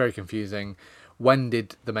 it's very confusing. When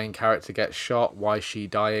did the main character get shot? Why is she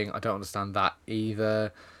dying? I don't understand that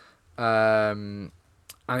either. And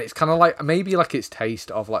it's kind of like maybe like its taste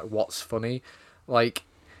of like what's funny. Like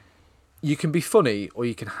you can be funny or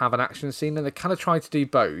you can have an action scene, and they kind of try to do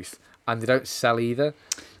both, and they don't sell either.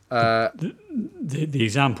 The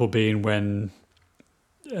example being when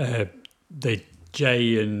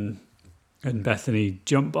Jay and Bethany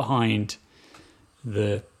jump behind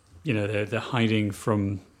they're hiding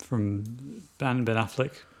from Ben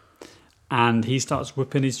Affleck, and he starts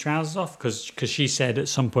whipping his trousers off because she said at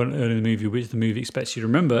some point early in the movie, which the movie expects you to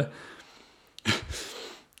remember,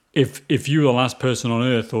 if you were the last person on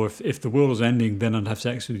Earth, or if the world was ending, then I'd have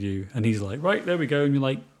sex with you. And he's like, right, there we go. And you're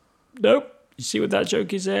like, nope. You see what that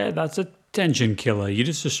joke is there? That's a tension killer. You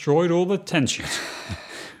just destroyed all the tension.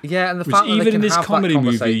 Yeah, and the fact that even they can in this have comedy that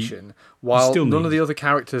conversation movie, while none of the other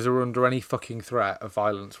characters are under any fucking threat of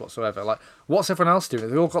violence whatsoever. Like, what's everyone else doing?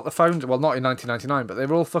 They all got the phones. Well, not in 1999, but they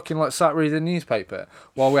were all fucking like sat reading the newspaper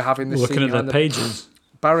while we're having this looking scene at behind the pages,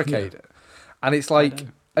 barricade. Yeah. And it's like,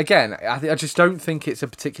 again, I just don't think it's a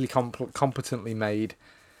particularly competently made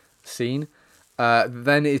scene.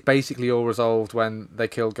 Then it's basically all resolved when they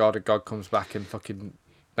kill God and God comes back and fucking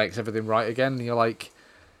makes everything right again. And you're like,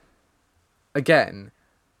 again,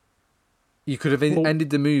 you could have ended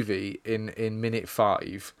the movie in minute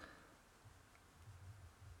 5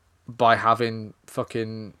 by having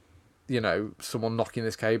fucking, someone knocking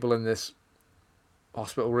this cable in this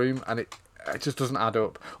hospital room, and it just doesn't add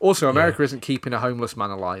up. Also, America isn't keeping a homeless man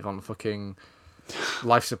alive on fucking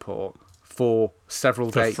life support for several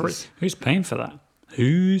days. Free. Who's paying for that?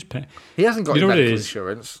 Who's paying? He hasn't got medical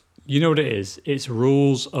insurance. You know what it is? It's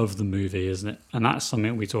rules of the movie, isn't it? And that's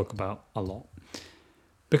something we talk about a lot.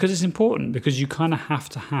 Because it's important, because you kind of have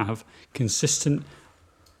to have consistent,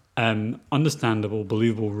 understandable,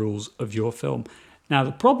 believable rules of your film. Now,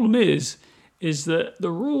 the problem is that the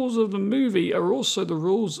rules of the movie are also the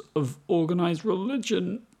rules of organised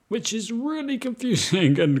religion, which is really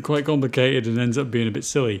confusing and quite complicated and ends up being a bit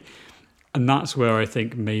silly. And that's where I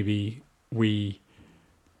think maybe we're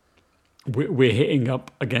hitting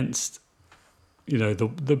up against,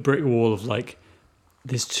 the brick wall of like,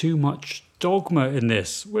 there's too much dogma in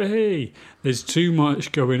this. There's too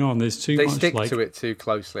much going on. There's too much. They stick to it too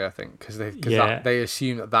closely, I think, because they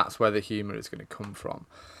assume that that's where the humour is going to come from.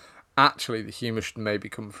 Actually, the humour should maybe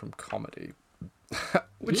come from comedy,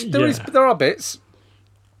 which there are bits.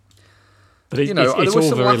 But there was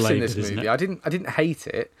some laughs in this movie. I didn't hate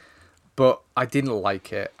it, but I didn't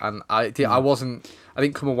like it, and I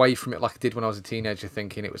didn't come away from it like I did when I was a teenager,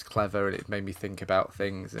 thinking it was clever and it made me think about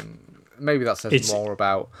things, and maybe that says more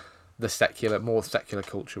about the more secular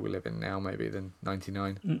culture we live in now, maybe, than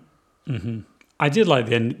 99. Mm-hmm. I did like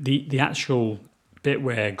the actual bit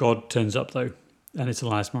where God turns up though, and it's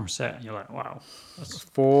Alanis Morissette, and you're like, wow, that's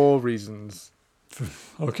 4 reasons.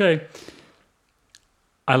 Okay,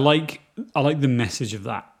 I like the message of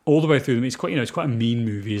that all the way through. It's quite a mean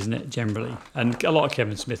movie, isn't it? Generally, and a lot of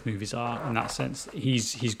Kevin Smith movies are in that sense.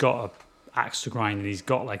 He's got a axe to grind, and he's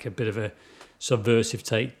got like a bit of a subversive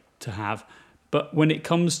take to have. But when it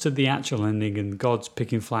comes to the actual ending and God's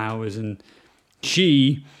picking flowers, and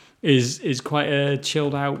she is quite a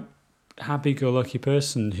chilled out, happy-go-lucky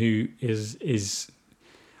person who is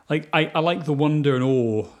like I like the wonder and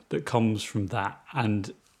awe that comes from that,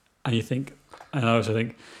 and you think, and I also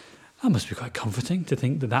think, that must be quite comforting to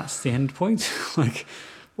think that that's the end point. Like,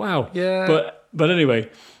 wow. Yeah. But anyway,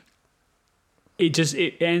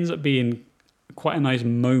 it ends up being quite a nice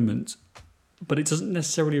moment, but it doesn't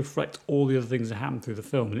necessarily reflect all the other things that happen through the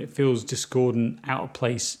film, and it feels discordant, out of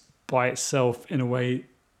place by itself in a way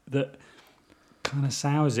that kind of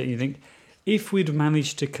sours it. And you think, if we'd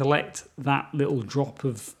managed to collect that little drop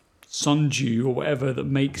of sun dew or whatever that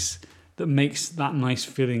makes that nice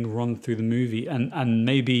feeling run through the movie, and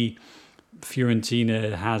maybe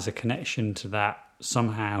Fiorentina has a connection to that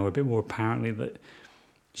somehow, a bit more apparently, that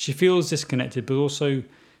she feels disconnected, but also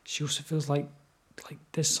she also feels like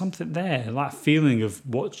there's something there, that feeling of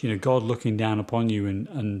what, God looking down upon you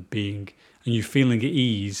and you feeling at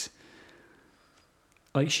ease.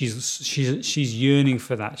 Like she's yearning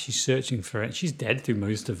for that. She's searching for it. She's dead through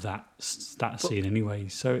most of that scene anyway.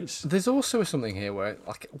 So there's also something here where,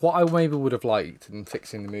 like, what I maybe would have liked in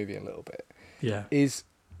fixing the movie a little bit, is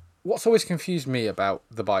what's always confused me about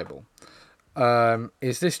the Bible,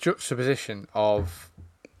 is this juxtaposition of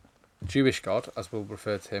Jewish God, as we'll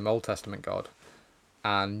refer to him, Old Testament God,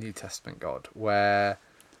 and New Testament God, where,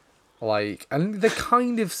 like, and they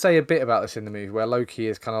kind of say a bit about this in the movie, where Loki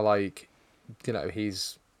is kind of like,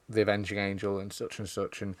 he's the avenging angel and such,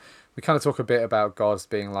 and we kind of talk a bit about gods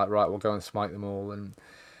being like, right, we'll go and smite them all. And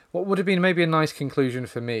what would have been maybe a nice conclusion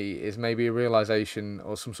for me is maybe a realization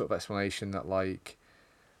or some sort of explanation that, like,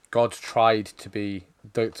 God tried to be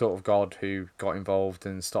the sort of God who got involved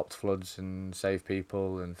and stopped floods and saved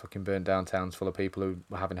people and fucking burnt down towns full of people who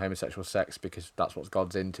were having homosexual sex because that's what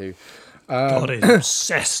God's into. God is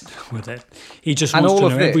obsessed with it. He just wants to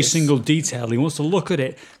know every single detail. He wants to look at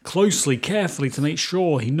it closely, carefully to make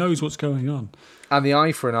sure he knows what's going on. And the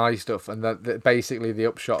eye for an eye stuff, and that basically the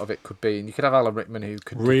upshot of it could be, and you could have Alan Rickman who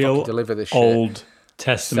could real deliver this shit. Old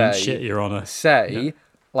Testament shit, Your Honour.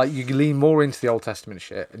 Like, you lean more into the Old Testament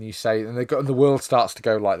shit, and you say, and the world starts to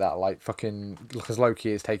go like that, like fucking, because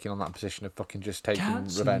Loki is taking on that position of fucking just taking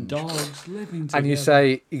Cats revenge. And dogs living together. And you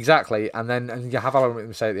say, exactly, and you have Alan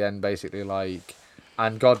Rickman say at the end, basically, like,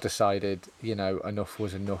 and God decided, enough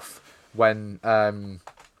was enough when the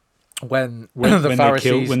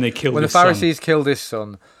Pharisees killed his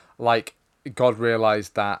son, like, God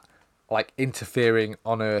realised that, like, interfering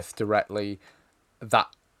on Earth directly,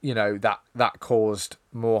 that caused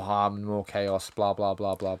more harm and more chaos, blah, blah,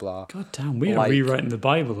 blah, blah, blah. God damn, we are rewriting the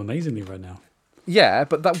Bible amazingly right now. Yeah,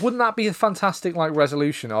 but wouldn't that be a fantastic, like,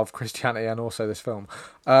 resolution of Christianity and also this film?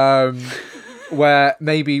 Where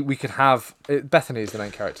maybe we could have... Bethany is the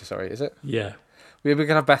main character, sorry, is it? Yeah. We can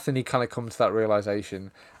have Bethany kind of come to that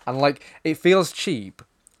realisation. And, like, it feels cheap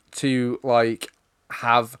to, like,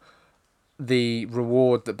 have the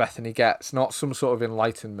reward that Bethany gets, not some sort of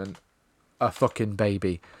enlightenment, a fucking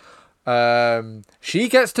baby. She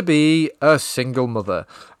gets to be a single mother.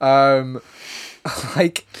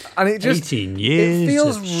 Like, and it just 18 years. It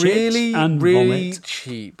feels really, really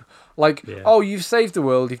cheap. Like, oh, you've saved the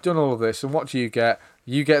world, you've done all of this, and what do you get?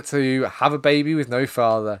 You get to have a baby with no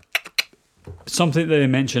father. Something that they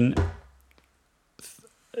mention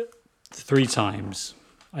 3 times.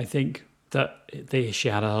 I think that she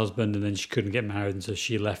had a husband and then she couldn't get married, and so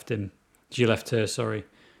she left him. She left her. Sorry.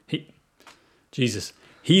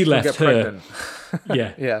 He left her.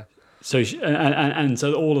 Yeah. Yeah. So and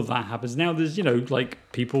so all of that happens. Now there's, like,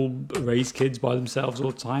 people raise kids by themselves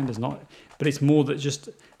all the time. There's not, but it's more that just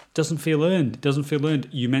doesn't feel earned. It doesn't feel earned.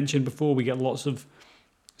 You mentioned before we get lots of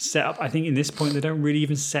setup. I think in this point they don't really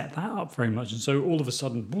even set that up very much, and so all of a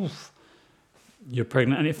sudden, woof, you're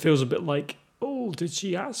pregnant, and it feels a bit like, oh, did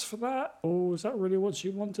she ask for that? Oh, is that really what she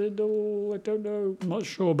wanted? Oh, I don't know. I'm not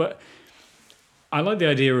sure, but I like the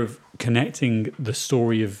idea of connecting the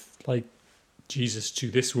story of, like, Jesus to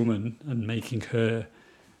this woman and making her.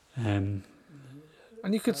 And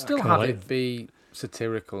you could still have it be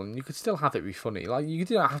satirical, and you could still have it be funny. Like, you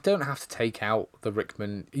don't have to take out the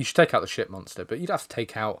Rickman. You should take out the shit monster, but you'd have to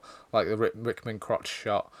take out, like, the Rickman crotch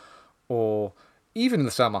shot, or even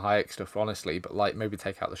the Salma Hayek stuff, honestly. But, like, maybe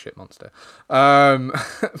take out the shit monster.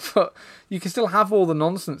 But you can still have all the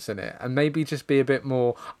nonsense in it, and maybe just be a bit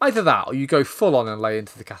more either that, or you go full on and lay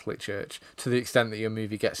into the Catholic Church to the extent that your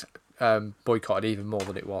movie gets boycotted even more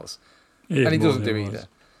than it was, and he doesn't do either.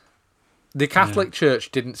 The Catholic Church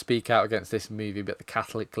didn't speak out against this movie, but the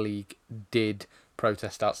Catholic League did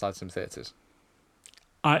protest outside some theatres.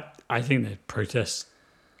 I think they'd protest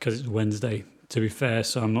because it's Wednesday, to be fair,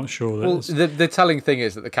 so I'm not sure. The telling thing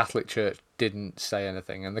is that the Catholic Church didn't say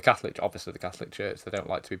anything, and the Catholic Church, they don't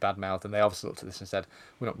like to be bad-mouthed, and they obviously looked at this and said,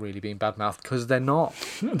 we're not really being bad-mouthed, because they're not.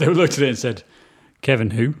 They looked at it and said,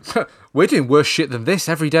 Kevin who? We're doing worse shit than this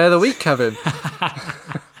every day of the week, Kevin.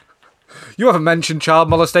 You haven't mentioned child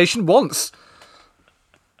molestation once.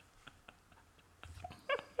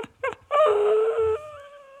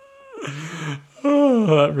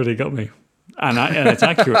 Oh, that really got me. And it's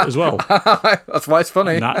accurate as well. That's why it's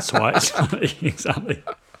funny. And that's why it's funny, exactly.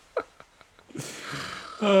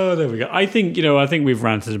 Oh, there we go. I think we've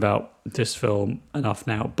ranted about this film enough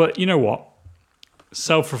now. But you know what?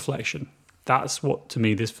 Self-reflection. That's what, to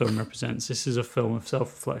me, this film represents. This is a film of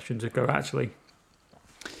self-reflection to go, actually,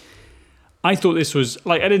 I thought this was,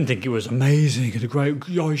 like, I didn't think it was amazing and a great,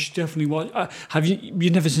 you should definitely watch. Have you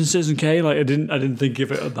never seen Citizen K? Like, I didn't think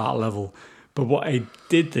of it at that level. But what I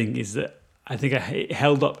did think is that I think it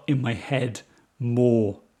held up in my head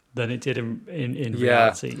more than it did in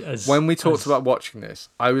reality. When we talked about watching this,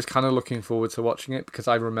 I was kind of looking forward to watching it because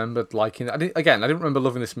I remembered liking it. I didn't remember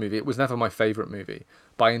loving this movie. It was never my favourite movie,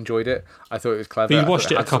 but I enjoyed it. I thought it was clever. But you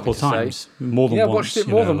watched it a couple of times, more than once. Yeah, I watched it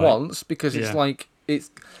more than once because it's like it's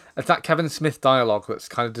that Kevin Smith dialogue that's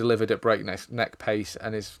kind of delivered at breakneck pace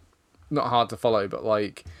and is not hard to follow, but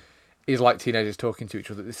like is like teenagers talking to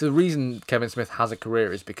each other. It's the reason Kevin Smith has a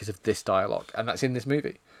career is because of this dialogue, and that's in this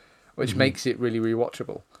movie, which makes it really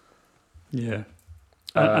rewatchable. Yeah,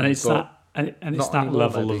 and it's that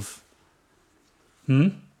level maybe. of.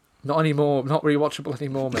 Not anymore. Not rewatchable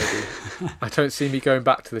anymore. Maybe. I don't see me going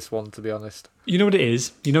back to this one, to be honest. You know what it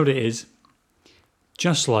is.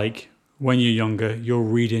 Just like when you're younger, you'll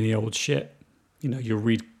read any old shit. You'll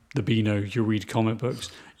read the Beano, you'll read comic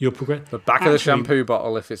books, you'll progress. The back of the shampoo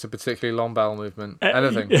bottle, if it's a particularly long bowel movement,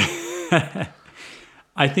 anything.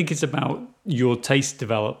 I think it's about your taste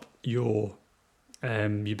develop, you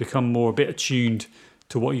become a bit attuned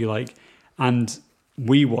to what you like. And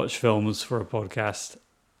we watch films for a podcast,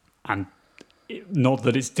 and not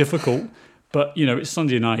that it's difficult, but it's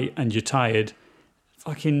Sunday night and you're tired.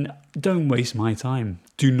 Fucking don't waste my time.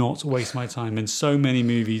 Do not waste my time. And so many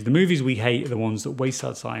movies, the movies we hate are the ones that waste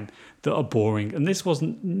our time, that are boring. And this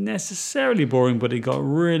wasn't necessarily boring, but it got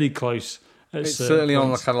really close. It's certainly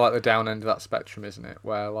on kind of like the down end of that spectrum, isn't it?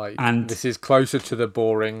 Where this is closer to the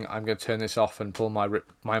boring, I'm going to turn this off and pull my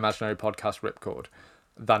imaginary podcast ripcord,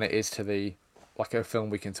 than it is to the like a film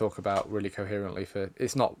we can talk about really coherently for.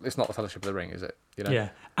 It's not the Fellowship of the Ring, is it? Yeah,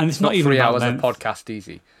 and it's not even 3 about hours length. of podcast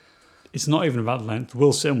easy. It's not even about length.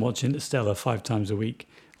 We'll sit and watch Interstellar 5 times a week.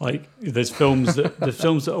 Like there's films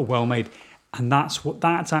that are well made, and that's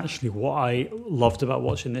actually what I loved about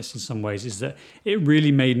watching this. In some ways, is that it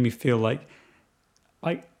really made me feel like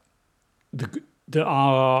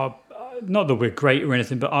our not that we're great or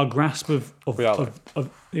anything, but our grasp of course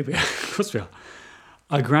we are.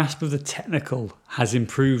 Our grasp of the technical has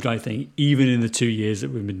improved, I think, even in the 2 years that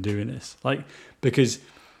we've been doing this. Because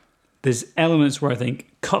there's elements where I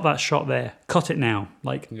think, cut that shot there, cut it now.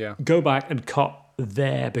 Go back and cut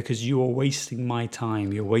there because you are wasting my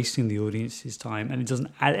time. You're wasting the audience's time, and it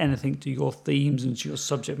doesn't add anything to your themes and to your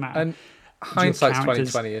subject matter. And hindsight's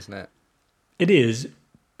 20/20, isn't it? It is,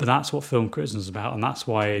 but that's what film criticism is about, and that's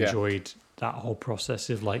why I enjoyed that whole process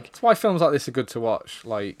of That's why films like this are good to watch.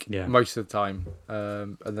 Most of the time,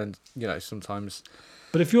 and then sometimes.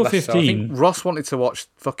 But if you're 15... So. I think Ross wanted to watch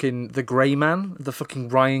fucking The Grey Man, the fucking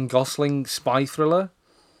Ryan Gosling spy thriller.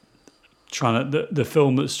 The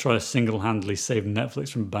film that's trying to single-handedly save Netflix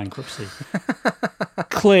from bankruptcy.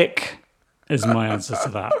 Click is my answer to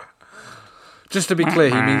that. Just to be clear,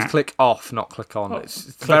 he means click off, not click on. It's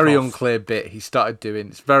a very unclear bit he started doing.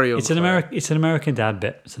 It's very unclear. It's an American dad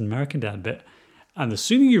bit. And the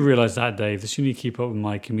sooner you realise that, Dave, the sooner you keep up with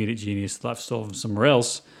my comedic genius that I've stolen somewhere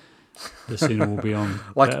else, the sooner we'll be on.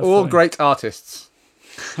 Like all great artists.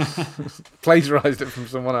 Plagiarised it from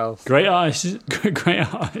someone else. Great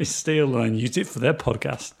artists steal and use it for their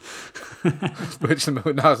podcast. Which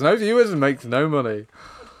has no viewers and makes no money.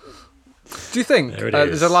 Do you think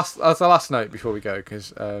there's a last note before we go,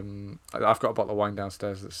 because I've got a bottle of wine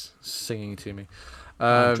downstairs that's singing to me.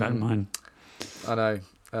 I'll try mine. I know,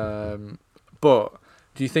 but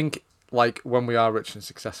do you think when we are rich and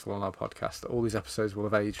successful on our podcast, that all these episodes will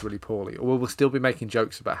have aged really poorly, or will we still be making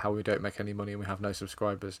jokes about how we don't make any money and we have no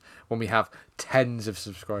subscribers when we have tens of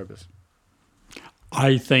subscribers?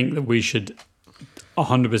 I think that we should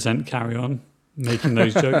 100% carry on making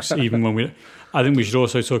those jokes, even when we. I think we should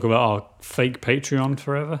also talk about our fake Patreon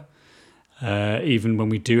forever. Even when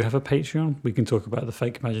we do have a Patreon, we can talk about the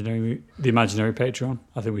imaginary Patreon.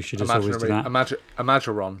 I think we should just always do that.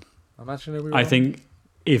 Imaginary. I think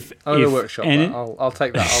if workshop that. I'll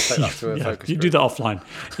take that. I'll take that to a focus you group. Do that offline.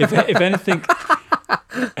 If anything,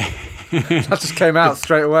 that just came out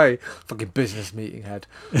straight away. Fucking business meeting head.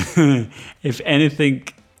 If anything,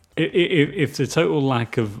 if the total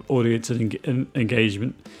lack of audience and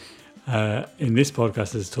engagement in this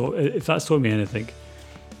podcast has taught, if that's taught me anything,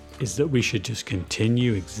 is that we should just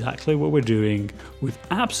continue exactly what we're doing with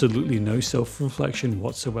absolutely no self-reflection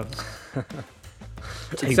whatsoever.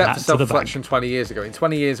 Take Except that for to the self-reflection bank. 20 years ago. In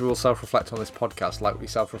 20 years, we will self-reflect on this podcast like we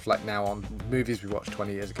self-reflect now on movies we watched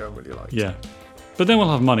 20 years ago and really liked. Yeah. But then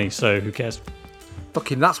we'll have money, so who cares?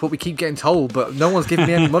 Fucking, that's what we keep getting told, but no one's giving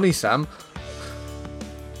me any money, Sam.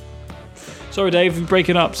 Sorry, Dave, we're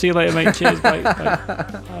breaking up. See you later, mate. Cheers. Bye. Bye.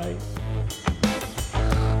 Bye.